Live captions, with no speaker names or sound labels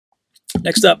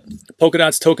Next up,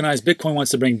 Polkadot's tokenized Bitcoin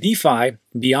wants to bring DeFi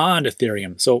beyond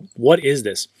Ethereum. So what is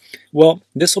this? Well,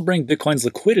 this will bring Bitcoin's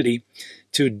liquidity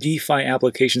to DeFi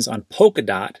applications on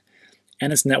Polkadot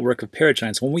and its network of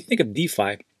parachains. When we think of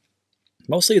DeFi,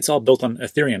 mostly it's all built on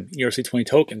Ethereum, ERC20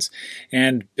 tokens,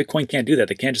 and Bitcoin can't do that.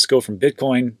 They can't just go from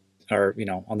Bitcoin or,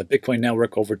 on the Bitcoin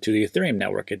network over to the Ethereum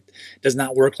network. It does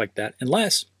not work like that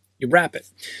unless you wrap it.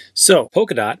 So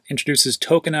Polkadot introduces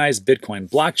tokenized Bitcoin.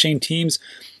 Blockchain teams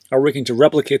are working to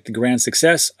replicate the grand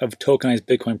success of tokenized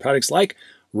Bitcoin products like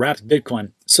wrapped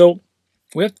Bitcoin. So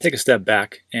we have to take a step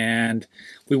back and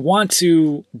we want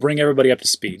to bring everybody up to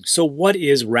speed. So what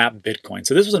is wrapped Bitcoin?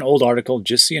 So this was an old article,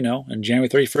 just so you know, on January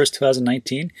 31st,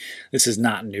 2019. This is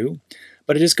not new,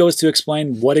 but it just goes to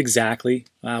explain what exactly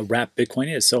wrapped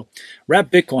Bitcoin is. So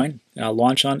wrapped Bitcoin,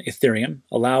 launched on Ethereum,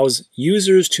 allows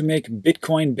users to make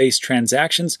Bitcoin-based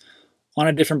transactions on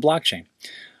a different blockchain.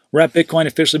 Wrapped Bitcoin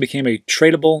officially became a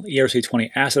tradable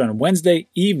ERC20 asset on Wednesday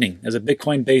evening as a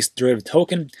Bitcoin-based derivative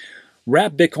token.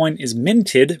 Wrapped Bitcoin is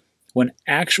minted when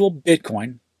actual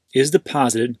Bitcoin is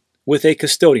deposited with a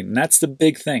custodian. And that's the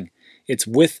big thing. It's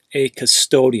with a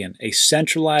custodian, a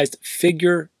centralized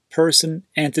figure, person,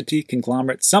 entity,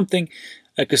 conglomerate, something,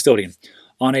 a custodian,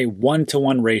 on a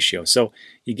 1-to-1 ratio. So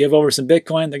you give over some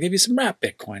Bitcoin, they give you some wrapped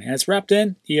Bitcoin, and it's wrapped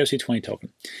in ERC20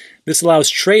 token. This allows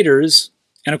traders,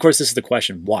 and of course this is the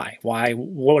question, why?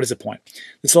 What is the point?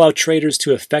 This allows traders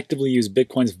to effectively use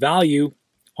Bitcoin's value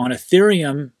on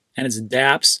Ethereum and its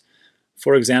dApps,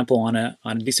 for example, on a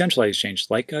decentralized exchange,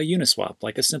 like a Uniswap,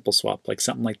 like a SimpleSwap, like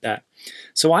something like that.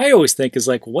 So I always think is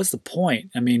like, what's the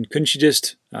point? I mean, couldn't you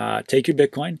just take your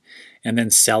Bitcoin and then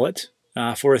sell it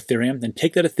for Ethereum, then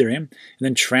take that Ethereum and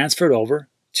then transfer it over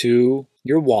to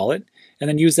your wallet and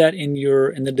then use that in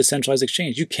the decentralized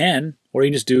exchange? You can, or you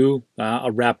can just do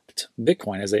a wrapped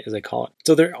Bitcoin, as they call it.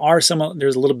 So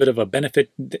there's a little bit of a benefit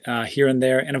here and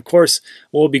there. And of course,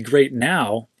 what would be great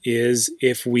now is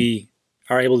if we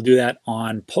are able to do that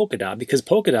on Polkadot, because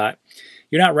Polkadot,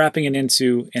 you're not wrapping it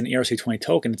into an ERC20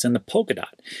 token, it's in the Polkadot,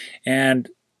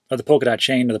 or the Polkadot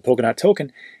chain, or the Polkadot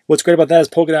token. What's great about that is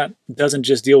Polkadot doesn't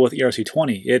just deal with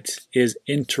ERC20, it is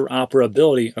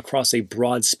interoperability across a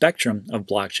broad spectrum of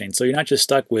blockchains. So you're not just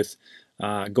stuck with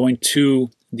going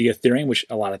to the Ethereum, which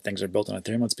a lot of things are built on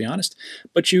Ethereum, let's be honest,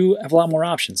 but you have a lot more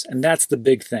options, and that's the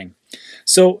big thing.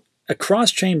 So a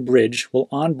cross-chain bridge will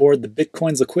onboard the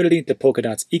Bitcoin's liquidity to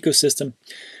Polkadot's ecosystem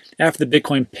after the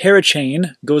Bitcoin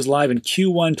parachain goes live in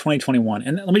Q1 2021.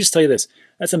 And let me just tell you this,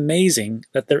 that's amazing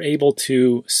that they're able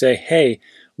to say, hey,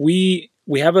 this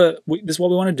is what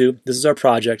we want to do, this is our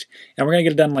project, and we're going to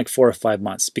get it done in like 4 or 5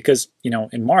 months, because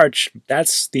in March,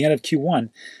 that's the end of Q1.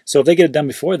 So if they get it done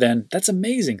before then, that's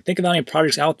amazing. Think of how many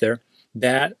projects out there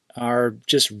that are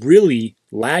just really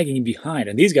lagging behind,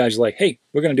 and these guys are like, hey,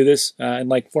 we're going to do this in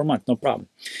like 4 months, no problem.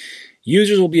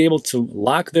 Users will be able to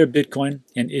lock their Bitcoin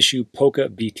and issue Polka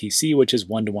BTC, which is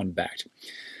 1-to-1 backed.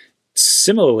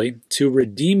 Similarly, to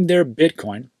redeem their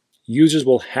Bitcoin, users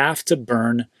will have to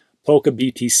burn Polka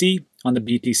BTC on the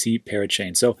BTC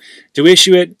parachain. So to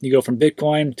issue it, you go from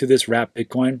Bitcoin to this wrapped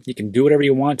Bitcoin. You can do whatever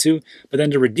you want to, but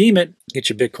then to redeem it, get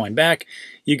your Bitcoin back,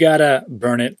 you gotta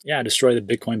burn it, destroy the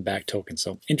Bitcoin backed token.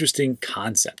 So interesting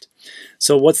concept.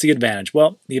 So what's the advantage?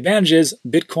 Well, the advantage is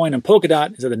Bitcoin and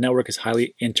Polkadot is that the network is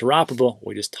highly interoperable, what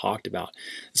we just talked about.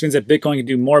 This means that Bitcoin can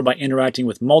do more by interacting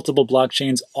with multiple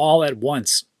blockchains all at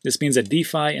once. This means that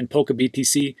DeFi and Polka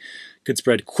BTC could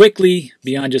spread quickly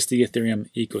beyond just the Ethereum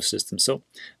ecosystem. So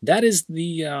that is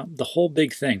the whole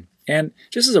big thing. And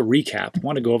just as a recap, I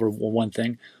want to go over one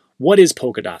thing. What is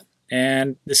Polkadot?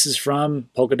 And this is from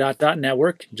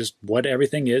Polkadot.network, just what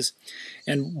everything is.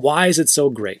 And why is it so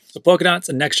great? So Polkadot's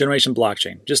a next generation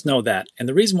blockchain. Just know that. And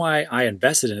the reason why I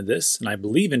invested into this and I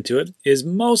believe into it is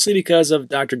mostly because of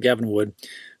Dr. Gavin Wood,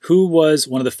 who was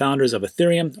one of the founders of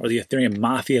Ethereum, or the Ethereum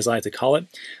Mafia as I like to call it.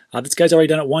 This guy's already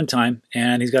done it one time,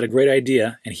 and he's got a great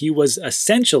idea. And he was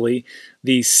essentially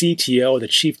the CTO, the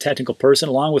chief technical person,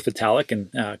 along with Vitalik and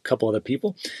a couple other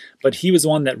people. But he was the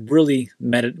one that really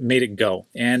made it go.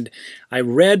 And I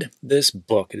read this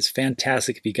book. It is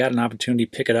fantastic. If you got an opportunity,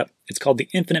 pick it up. It's called The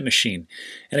Infinite Machine.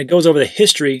 And it goes over the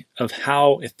history of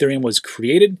how Ethereum was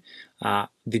created,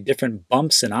 the different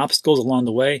bumps and obstacles along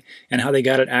the way, and how they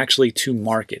got it actually to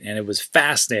market. And it was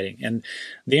fascinating. And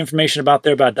the information about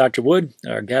Dr. Wood,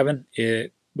 or Gavin,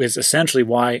 it was essentially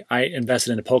why I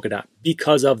invested into Polkadot,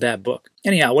 because of that book.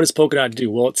 Anyhow, what does Polkadot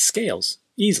do? Well, it scales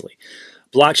easily.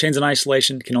 Blockchains in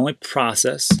isolation can only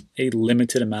process a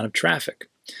limited amount of traffic.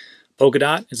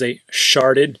 Polkadot is a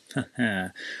sharded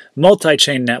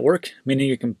multi-chain network, meaning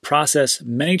it can process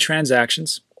many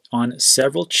transactions on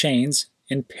several chains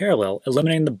in parallel,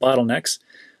 eliminating the bottlenecks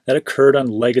that occurred on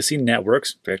legacy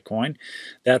networks, Bitcoin,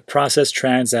 that process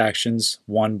transactions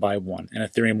one by one. And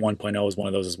Ethereum 1.0 is one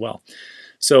of those as well.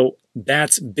 So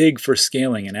that's big for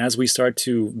scaling. And as we start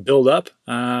to build up,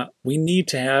 we need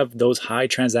to have those high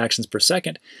transactions per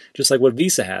second, just like what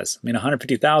Visa has. I mean,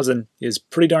 150,000 is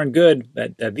pretty darn good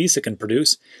that Visa can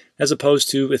produce, as opposed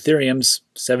to Ethereum's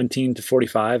 17 to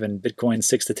 45 and Bitcoin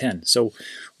 6 to 10. So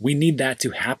we need that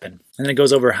to happen. And then it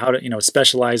goes over how to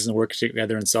specialize and work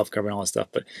together and self-cover and all that stuff.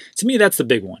 But to me, that's the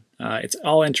big one. It's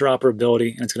all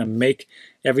interoperability, and it's going to make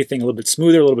everything a little bit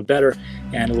smoother, a little bit better,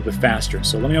 and a little bit faster.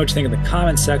 So let me know what you think in the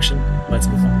comments section. Let's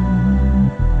move on.